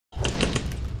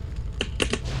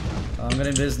I'm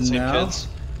gonna invis now. Kids.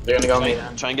 They're gonna go me.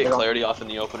 Try and get clarity off in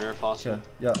the opener if possible.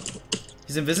 Yeah.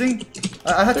 He's invising?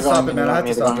 I had to stop it, man. I had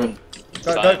to stop it.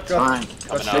 Go. Fine.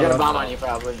 They're gonna bomb on you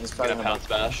probably. He's probably gonna pounce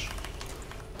bash.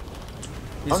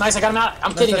 Oh nice, I got him out.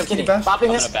 I'm kidding. Bopping this. I'm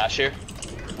gonna bash here.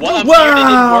 What?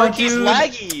 Wow, it didn't work. He's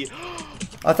laggy.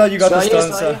 I thought you got the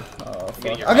stun, so. Oh,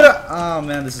 fuck. I'm gonna. Oh,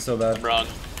 man, this is so bad. I'm wrong.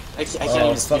 I can't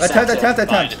even fuck. Attempt.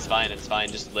 It's fine.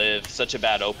 Just live. Such a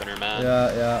bad opener, man.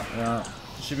 Yeah.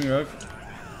 Shooting rogue.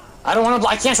 I don't want to.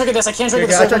 I can't trigger this.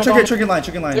 Trigger line.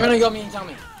 They're gonna go me and tell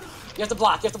me. You have to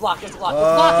block. Block.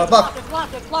 Block.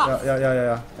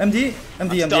 Yeah. MD.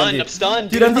 I'm stunned.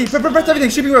 Dude, MD. Breath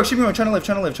everything. Shooting rogue. Trying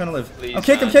to live. Please, I'm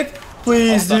kicked.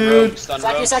 Please, dude.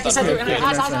 Sack you.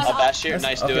 I'll bash here.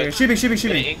 Nice, do it.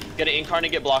 Shooting. Get an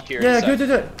incarnate, get block here. Yeah,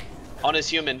 good. On his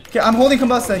human. Okay, I'm holding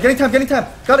combust then. Getting time.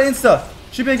 Got an insta.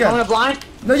 Shoot me again. I'm gonna blind.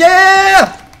 No,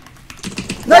 yeah.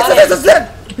 Nice, that's it.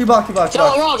 He blocked. Hit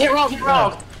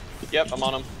rogue. Yep, I'm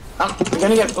on him. I'm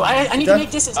gonna get. I need to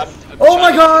make distance. Oh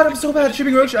my god, I'm so bad.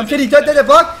 Shooting rogue. I'm kidding. Dead.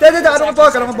 Block. I don't have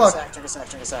block.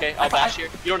 Okay, I'll bash here.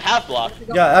 You don't have block.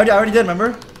 Yeah, I already did.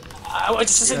 Remember?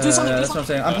 Just do something. That's what I'm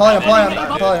saying. I'm pulling.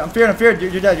 I'm feared.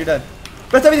 You're dead.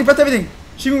 Breath everything.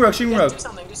 Shooting rogue. Do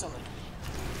something.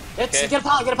 Okay. Get a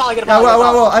poly. Yeah,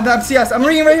 well. I'm CS. I'm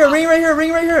ringing right here.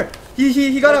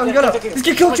 He got out. He's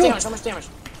get killed. So much damage.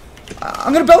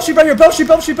 I'm gonna bell shoot right here. Bell shoot.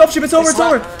 It's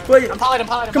over. Wait. I'm polyed.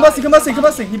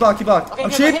 Combusting. He blocked. Okay, I'm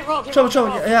cheap. Trouble.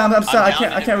 Yeah, I'm stuck.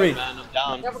 I can't read. I'm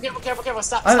down. Careful.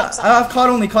 Stop. I have caught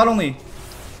only.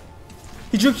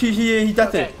 He juked. He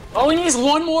deathed it. All we need is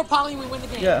one more poly and we win the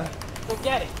game. Yeah. Go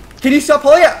get it. Can you stop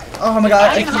poly? Oh my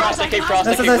god. Nice.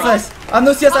 I have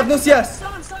no CS.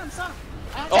 Stun.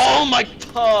 Oh my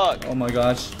god. Oh my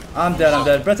gosh. I'm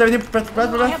dead. Breath everything. I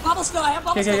have bubble still.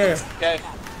 Okay.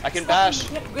 I can bash.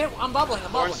 I'm bubbling.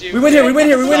 We win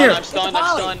here. I'm stunned.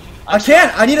 I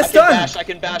can't. I need a stun. I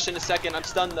can bash in a second. I'm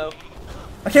stunned though.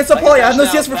 I can't stop poly. I have no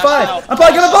CS for 5. I'm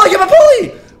poly. Get my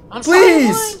poly.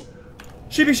 Please.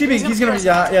 Sheepy. He's gonna.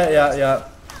 Yeah.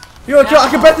 Yo, I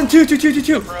can breath in 2.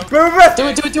 Breath. Do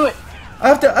it. I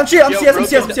have to. I'm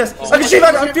CS. I can sheep.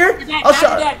 I'm fear.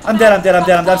 I'm dead. I'm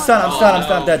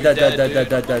stunned. Dead.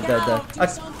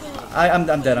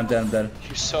 I'm dead.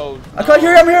 You're so. I can't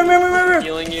hear. I'm here.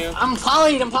 Healing you. I'm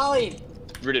polyed.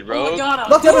 Rooted Oh rogue. my god.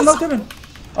 Locked him.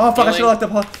 Oh fuck! I should have locked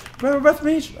up. Breath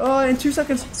mage. In 2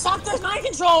 seconds. Stop the mind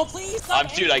control, please.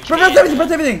 Dude, I can't.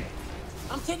 Breath everything.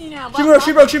 I'm kidding you now.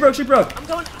 She broke. I'm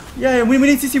going. Yeah. We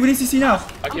need CC now.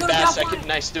 I can bash.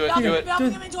 Nice. Do it.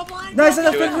 Nice.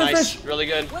 Nice. Really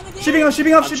good. Shipping off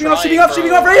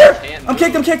right here. I'm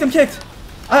kicked.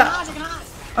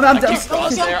 I'm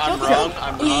wrong.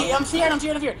 I'm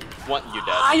feared. What? You're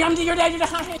dead. You're dead.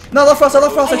 No, left frost. I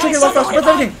took it left frost. Breath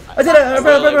everything. I did it. I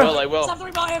will.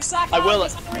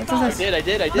 I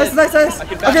did. Nice.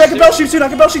 Okay, I can bell shoot soon.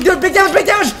 Dude, big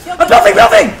damage. I'm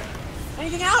belting.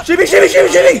 Anything out? Shooting.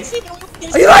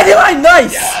 You lied.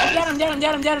 Nice. I'm dead.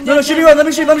 No, shoot me one. Let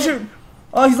me shoot.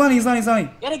 Oh, he's landing.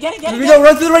 Get it. Here we go.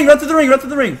 Run through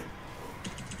the ring.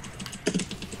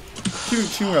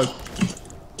 Shoot rogue.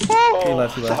 He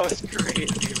left. That was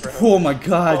great, bro. Oh my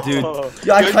god, dude.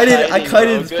 Yeah, I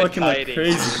kited fucking like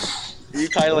crazy. You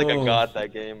kited like a god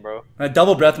that game, bro. I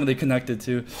double breath when they connected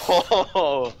too.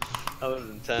 Oh, that was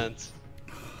intense.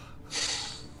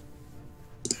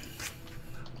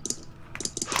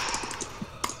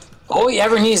 All we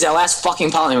ever need is that last fucking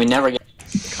poly we never get.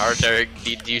 Carter,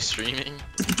 did you streaming?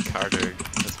 Carter,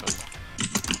 that's fun.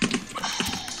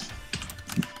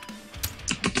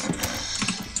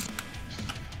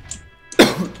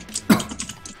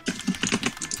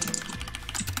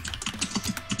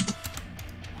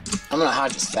 I'm gonna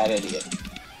hide this fat idiot.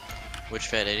 Which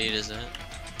fat idiot is that?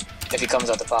 If he comes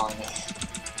out to follow me.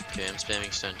 Okay, I'm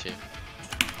spamming stun too.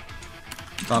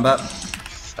 Combat.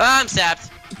 Ah, I'm sapped!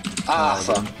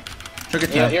 Fuck. Took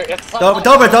it Yeah, down.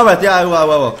 Double breath. Yeah, I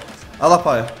will. I lock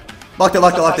fire. Locked it.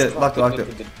 I'm gonna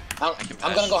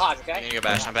go hard, okay? I'm gonna go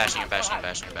bash. I'm bashing.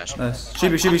 Nice.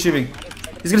 Sheeping.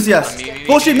 He's gonna see us.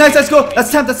 Bullshit. Nice. Let's go.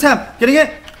 That's temp. Getting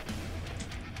it.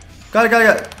 Got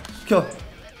it. Kill.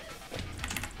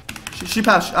 She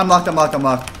passed. I'm locked. Okay.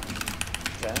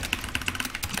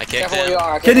 I kicked Careful where you him.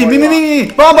 are. Kidding me.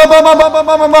 Bomb.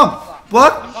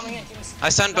 What? I'm coming in. I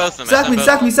stunned both of them.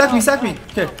 Sack me.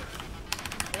 Okay. You're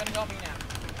gonna go me now.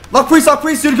 Lock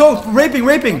priest, dude. Go.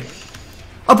 Raping.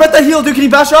 I'll bet that heal, dude. Can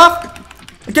you bash off?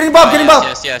 Getting Bob.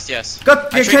 Yes.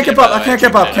 Can't get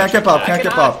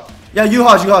up. Yeah, you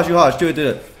hodge. Do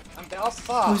it. I'm down.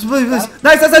 Fuck. Please.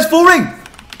 Nice. Full ring.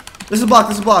 This is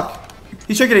block.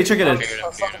 He triggered it.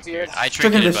 I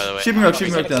triggered it, by the way. Shooting rogue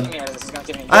done. This is gonna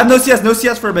get me. I have no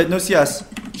CS for a bit. No CS.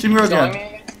 Sheeping rogue again.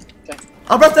 Okay.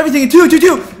 I'll breath everything in 2, 2,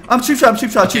 2. I'm cheap shot, cheap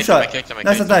shot, cheap shot. I kicked him,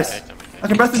 Nice, nice. I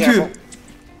can breath in 2.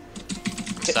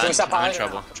 Can we stop I'm in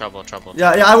behind? trouble.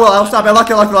 Yeah, I will. I'll stop. I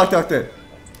locked it.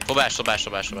 Full bash.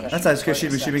 That's nice. Okay,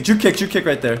 sheeping. Juke kick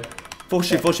right there. Full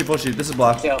sheep. This is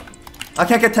block. Kill. I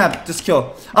can't get temp. Just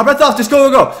kill. I'll breath off. Just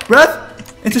go.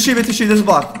 Breath. Into sheep. This is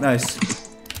block. Nice.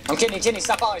 I'm kidding.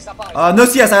 Stop following. No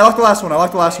CS. I locked the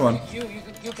last one.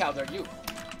 You Calder, you.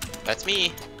 That's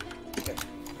me.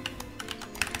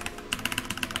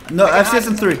 No, I have CS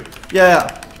in 3.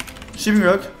 Yeah. Sheeping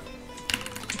rogue.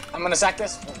 I'm gonna sack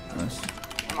this. Nice.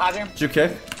 I'm hodging him. Juke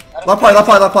kick. Left play,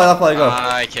 go.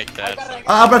 I kicked that.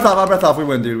 I'll breath off. We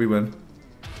win, dude. We win.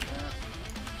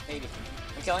 Maybe.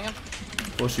 I'm killing him.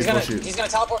 Full shoot. He's gonna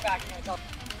teleport back.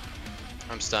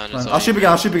 I'm stunned. I'll shoot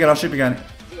again.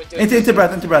 Do it. Into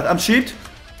breath. I'm sheeped.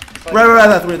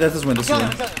 Right. This is win. Kill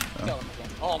him.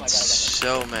 Oh my god.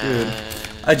 So mad. Dude.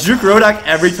 I juke Rodak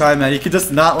every time, man. He could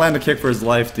just not land a kick for his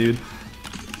life, dude.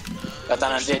 Got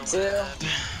that on did too.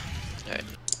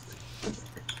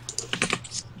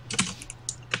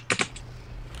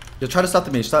 Yo, try to stop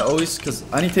the mage. Stop always, because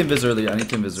I need to invis early. I'm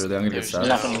gonna get stopped.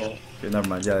 Nothing good. Okay, never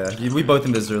mind. Yeah. We both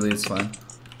invis early. It's fine.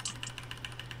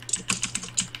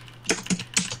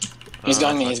 He's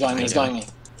going me.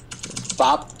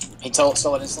 Bob, he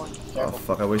stole it instantly. Oh Careful.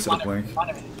 fuck! I wasted a blink.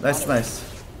 Nice.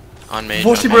 On main.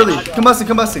 Full sheep early.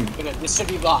 Combusting. Good. This should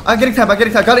be blocked. I'm getting tap.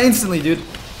 Got it instantly, dude.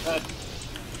 Good.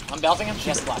 I'm belting him.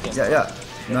 Yes, block. Yes. Yeah.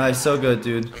 Nice. So good,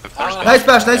 dude. Alright. Nice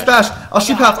bash. I'll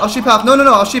sheep half.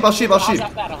 No. I'll sheep. I'll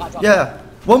hop. Yeah.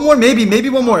 One more, maybe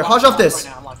one more. Hodge off this.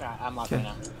 I'm locked right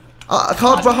now.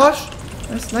 Call it Hodge.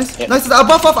 Nice. I'll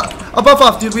buff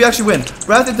off, dude. We actually win.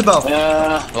 Breath into Belf.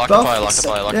 Lock the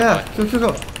fly. Yeah.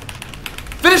 Go.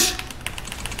 Finish.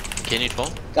 Can you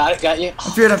pull? Got you.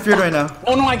 I'm feared right now.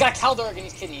 Oh no, I got Calder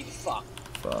against Kidney. Fuck.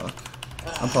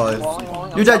 I'm probably.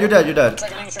 Rolling. You're dead.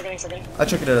 Tricking. I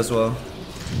tricked it as well.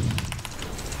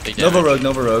 Nova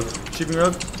rogue. Sheeping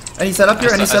rogue. Any setup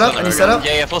here? Any setup?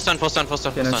 Yeah, full stun.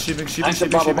 Okay, now sheeping.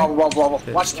 Bubble.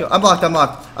 Watch me. I'm blocked.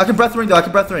 I can breath ring though.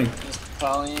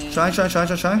 Falling.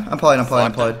 Shine. I'm playing.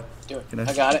 Do it. Okay, nice.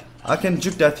 I got it. I can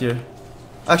juke death here.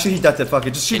 Actually, he deathed it. Fuck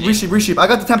it. Just resheep. I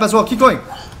got the temp as well. Keep going.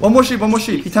 One more sheep.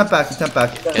 He temp back.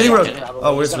 Hitting rogue.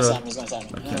 Oh, where's rogue?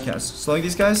 I can't. Slowing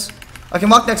these guys. I can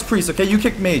lock next priest. Okay, you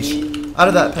kick mage. Out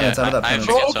of that penance.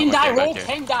 Roll can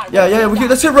die. Yeah.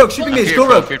 Let's hit rogue. Sheeping mage. Go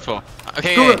rogue.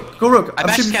 Okay, Go rogue. I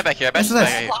bashed cat back here. Nice.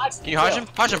 Can you hodge him?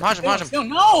 Hodge him.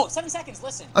 No, 7 seconds.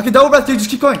 Listen. Okay, double breath, dude.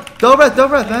 Just keep going. Double breath, They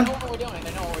man. know what we're doing.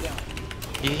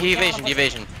 He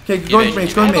evasion. Okay, going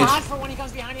mage.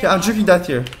 Okay, I'm juking death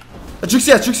here. Juke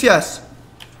CS.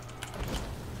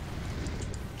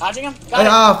 Hodging him.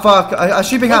 Fuck. I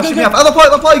sheeping half.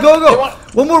 I'll play. Go.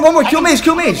 One more. Kill mage.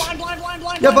 Blind.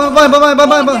 Yeah, blind.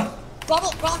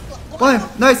 Bubble. Blind.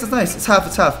 Nice. It's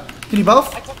half. Can you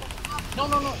buff? No.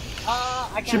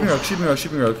 I can't.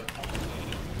 Sheeping rogue.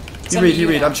 He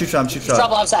read. I'm cheap shot.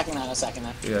 Trouble. I'm sacking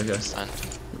that. Yeah. Stunned.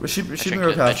 Sheeping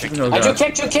rogue half. I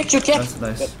do kick.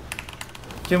 Nice.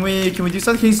 Can we do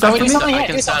something? Can you stop for me? I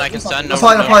can stun. No,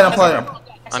 I'm playing.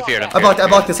 I'm feared. I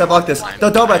blocked this.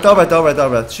 Double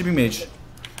breath. Sheeping mage.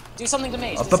 Do something to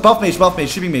mage. Buff mage.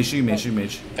 Sheeping mage.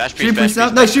 Bash Sheep priest priest. now.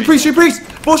 Nice. Sheep priest.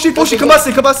 Full sheep.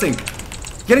 Combusting.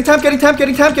 Getting temp. Got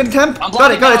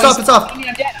it. It's off.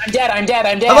 I'm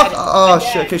dead. Oh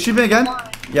shit. Okay, sheeping again.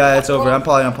 Yeah, it's over. I'm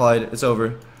polyed. It's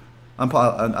over.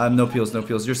 I'm no peels.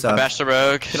 You're sad. Bash the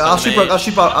rogue. I'll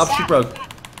shoot rogue.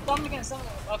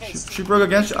 Okay. Shoot rogue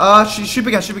again. Shoot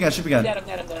again. I'm dead.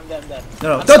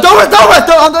 No. Don't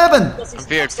on the heaven. I'm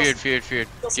feared.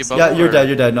 Yeah,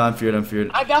 you're dead. No, I'm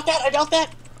feared. I got that.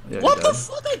 Yeah, What the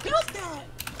fuck? I got that.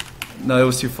 No, it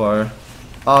was too far.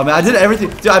 Oh man, I did everything.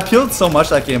 Dude, I peeled so much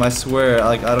that game. I swear.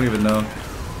 Like I don't even know.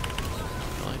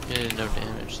 I did no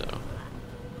damage though.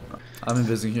 I'm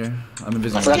invising here.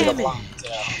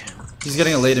 Yeah. He's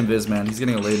getting a late invis, man.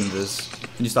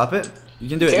 Can you stop it? You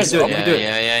can do it.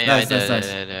 Yeah. Nice.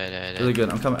 Really good.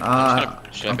 I'm coming.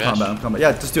 Should I I'm coming.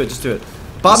 Yeah, just do it.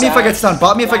 Bot me if I get stunned.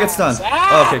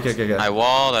 Oh, okay. I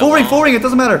walled. Full ring. It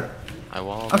doesn't matter. I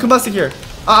walled. I'm combusting here.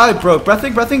 I broke.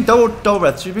 Breathing. Double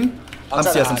breath. Sheeping. I'm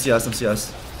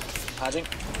CS. Hodging.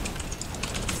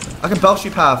 I can belt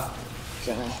sheep half.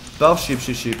 Okay. Belt sheep.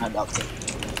 I belted it.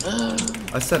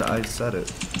 I said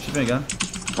it. Sheeping again.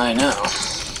 I know.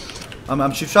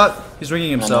 I'm sheep shot. He's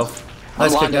ringing himself.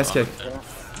 Nice kick.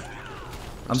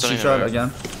 I'm sheep shot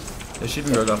again. Yeah,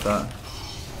 sheeping rogue off that.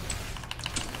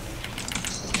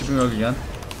 Sheeping rogue again.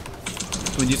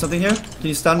 Can we do something here? Can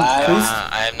you stun, please?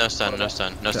 I have no stun, no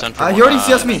stun, no stun for He already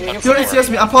CS me. He already CS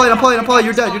me. I'm polying.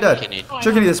 You're dead.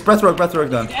 Sure, can you this? Breath rogue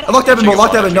done. I locked Evan, bro.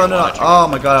 Locked Evan. No. Oh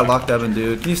my god, I locked Evan,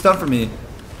 dude. Can you stun for me?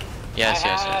 Yes.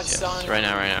 Right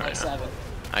now.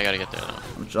 I gotta get there now.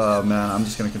 Oh man, I'm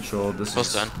just gonna control this. Full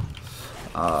stun.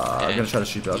 I'm gonna try to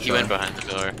shoot that. He went behind the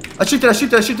door. I shoot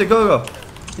it. Go.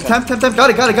 Temp. Got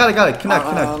it.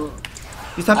 Connect.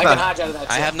 He's temp back.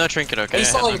 I have no trinket, okay?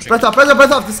 Breath off.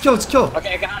 This kill.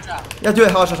 Okay, I can hot drop. Yeah, do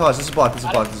it. Hodge. This is block.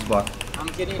 I'm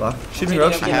getting. Block. Shoot me,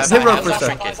 Roach. I have Hit Roach for a no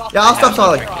sec. trinket. Yeah, I'll stop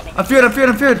solid. I'm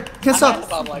feared. Can't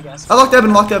stop. I locked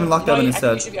Evan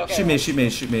instead. Shoot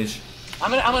mage.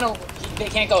 I'm gonna. They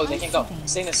can't go.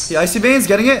 Stay in this. Yeah, I see Bane's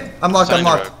getting it. I'm locked.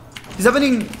 He's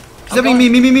evening me.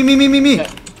 Okay.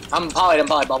 I'm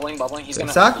polyed, bubbling. He's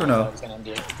gonna. Sack or no? He's gonna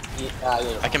MD.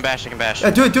 I can bash.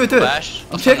 Yeah, do it. Flash.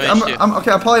 I'm kicked. I'm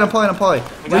okay. I'm polyed.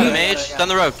 The mage, stun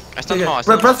the rogue. I stun the Moss.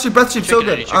 Breath sheep, so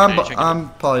good. Trick it. I'm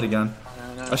polyed again.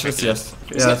 I should have CS.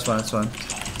 Yeah, that's fine.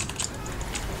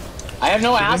 I have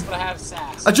no ass, but I have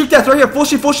sass. I juke death right here. Full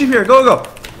sheep here. Go.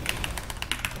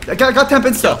 I got temp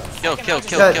insta. Kill.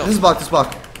 Yeah, this is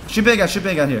block. Shoot me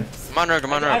again here. I'm on rogue.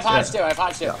 I have hodge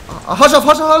too. Hush off.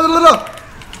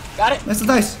 Got it.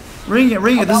 Nice. Ring it.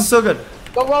 This is so good.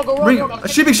 Go roll. Ring.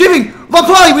 Sheeping. One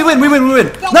poly. We win.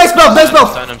 Nice belt.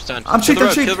 I'm stunned. I'm cheeked.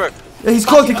 Kill the rogue. Yeah, he's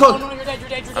close. No, you're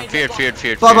dead. I'm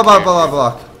feared. Block.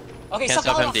 Okay, Can't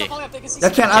stop MD. I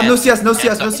can't. I have no CS. No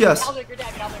CS.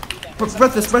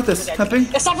 Breath this. Temping.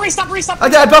 Stop. I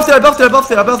buffed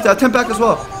it. I temp back as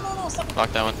well.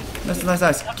 Lock that one.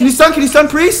 Nice. Can you stun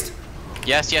priest?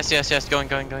 Yes. Going.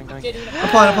 I'm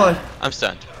polyed. I'm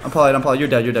stunned. I'm polyed. You're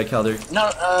dead, Calder.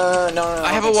 No.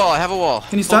 I have a wall.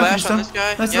 Can you stun? On this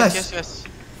guy? Nice. Yes.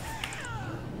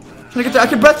 Can I get that? I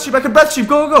can breath sheep.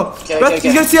 Go. Okay.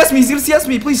 He's gonna CS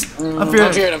me, please. I'm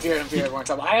feared. We're in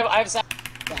trouble. I have sass.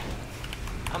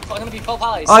 I'm gonna be full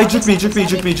poly. Oh, he juke me.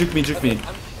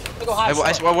 I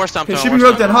war stomp. Okay, sheeping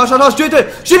rogue then. Hush. Do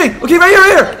it. Sheeping. Okay, right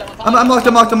here. I'm locked.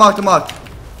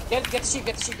 Get the sheep.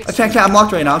 I can't. I'm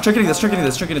locked right now. I'm tricking this.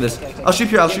 I'll sheep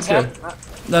here.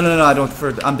 No. I don't.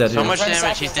 I'm dead. So much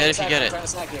damage. He's dead if you get it.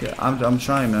 Yeah, I'm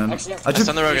trying, man. I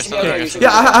stun the rogue.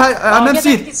 Yeah, I'm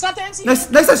MC'd. It's not the MC.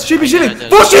 Nice. Sheeping.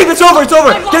 Full sheep. It's over.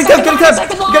 Getting temp.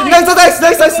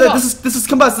 Nice. This is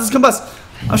combust.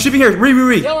 I'm sheeping here.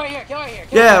 Re. Kill right here.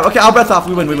 Yeah. Okay. I'll breath off.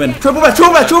 We win. Triple breath.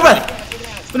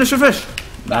 Finish.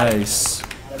 Nice.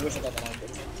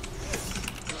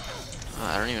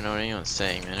 I don't even know what anyone's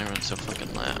saying, man. Everyone's so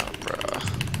fucking loud, bro.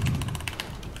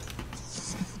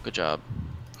 Good job.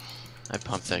 I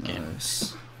pumped that game.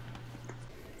 Nice.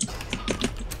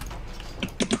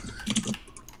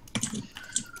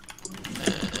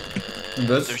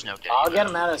 There's no game. I'll get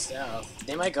him out of stuff.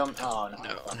 They might come. Oh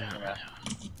no. No.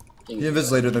 He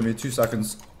invis later than me. 2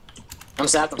 seconds. I'm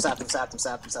sapped.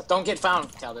 Don't get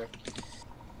found, Calder.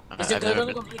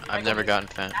 I've never gotten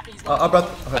fan. I'll breath.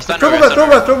 Stun Throw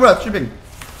breath. Sheeping.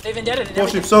 They've been dead. Full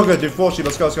sheep. So good, dude. Full sheep.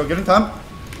 Let's go. Getting time.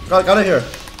 Got it here.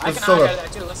 I can hide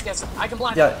that too. Let's get some. I can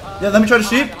blind. Yeah. Let me try to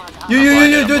sheep.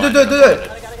 You. Do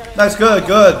it. Nice.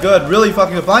 Good. Really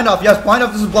fucking good. Blind off. Yes. Blind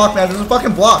off. This is block, man. This is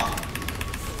fucking block.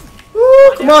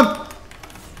 Woo. Come on.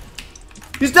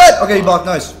 He's dead. Okay. He blocked.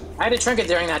 Nice. I had a trinket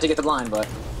during that to get the blind, but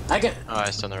I can. Oh,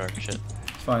 I stunned the rogue. Shit.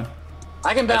 It's fine.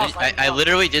 I can bounce. I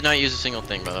literally did not use a single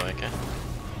thing, by the way. Okay.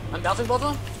 I'm bouncing both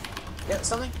of them. Get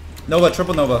something. Nova.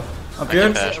 Triple Nova. I'm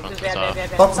feared. Bash once it's off.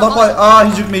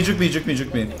 He juke me.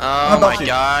 Oh my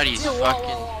god, he's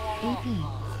fucking.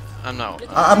 I'm not.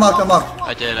 I'm locked.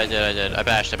 I did. I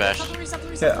bashed. Okay,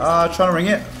 trying to ring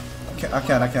it. I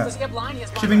can't.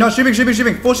 Sheeping.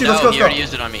 Full sheep. Let's go. He already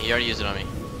used it on me.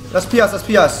 That's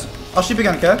PS. I'll sheep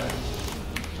again, okay?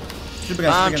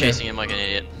 I'm chasing him like an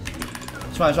idiot.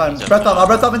 It's fine. Breath off. I'll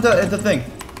breath off into thing.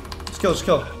 Just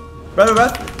kill.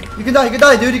 Breath. You can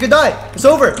die, dude. You can die. It's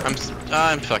over.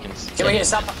 I'm fucking. Can we get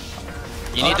stop?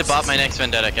 You need to bop my next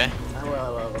vendetta, okay? I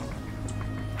will.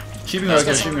 Sheeping road.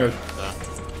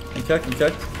 Okay.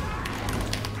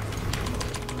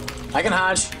 I can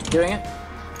hodge. Doing it.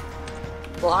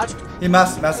 Full hodge. He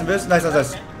massive invis. Nice.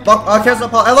 Cancel.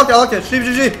 I locked it. Sheep.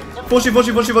 GG. Full sheep.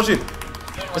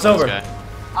 It's over. Okay.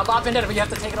 I'll bop vendetta, but you have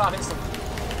to take it off instantly.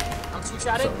 I'm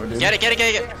two-shotted. Get it.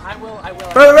 I will.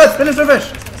 Red. Finish. Nice.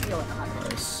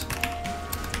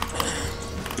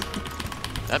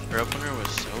 That bro opener was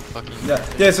so fucking.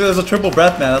 Yeah. So it was a triple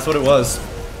breath, man. That's what it was.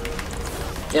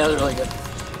 Yeah, that was really good.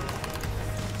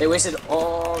 They wasted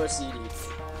all their CD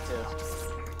too.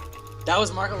 That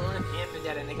was Marco Luna and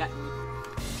Vendetta, and they got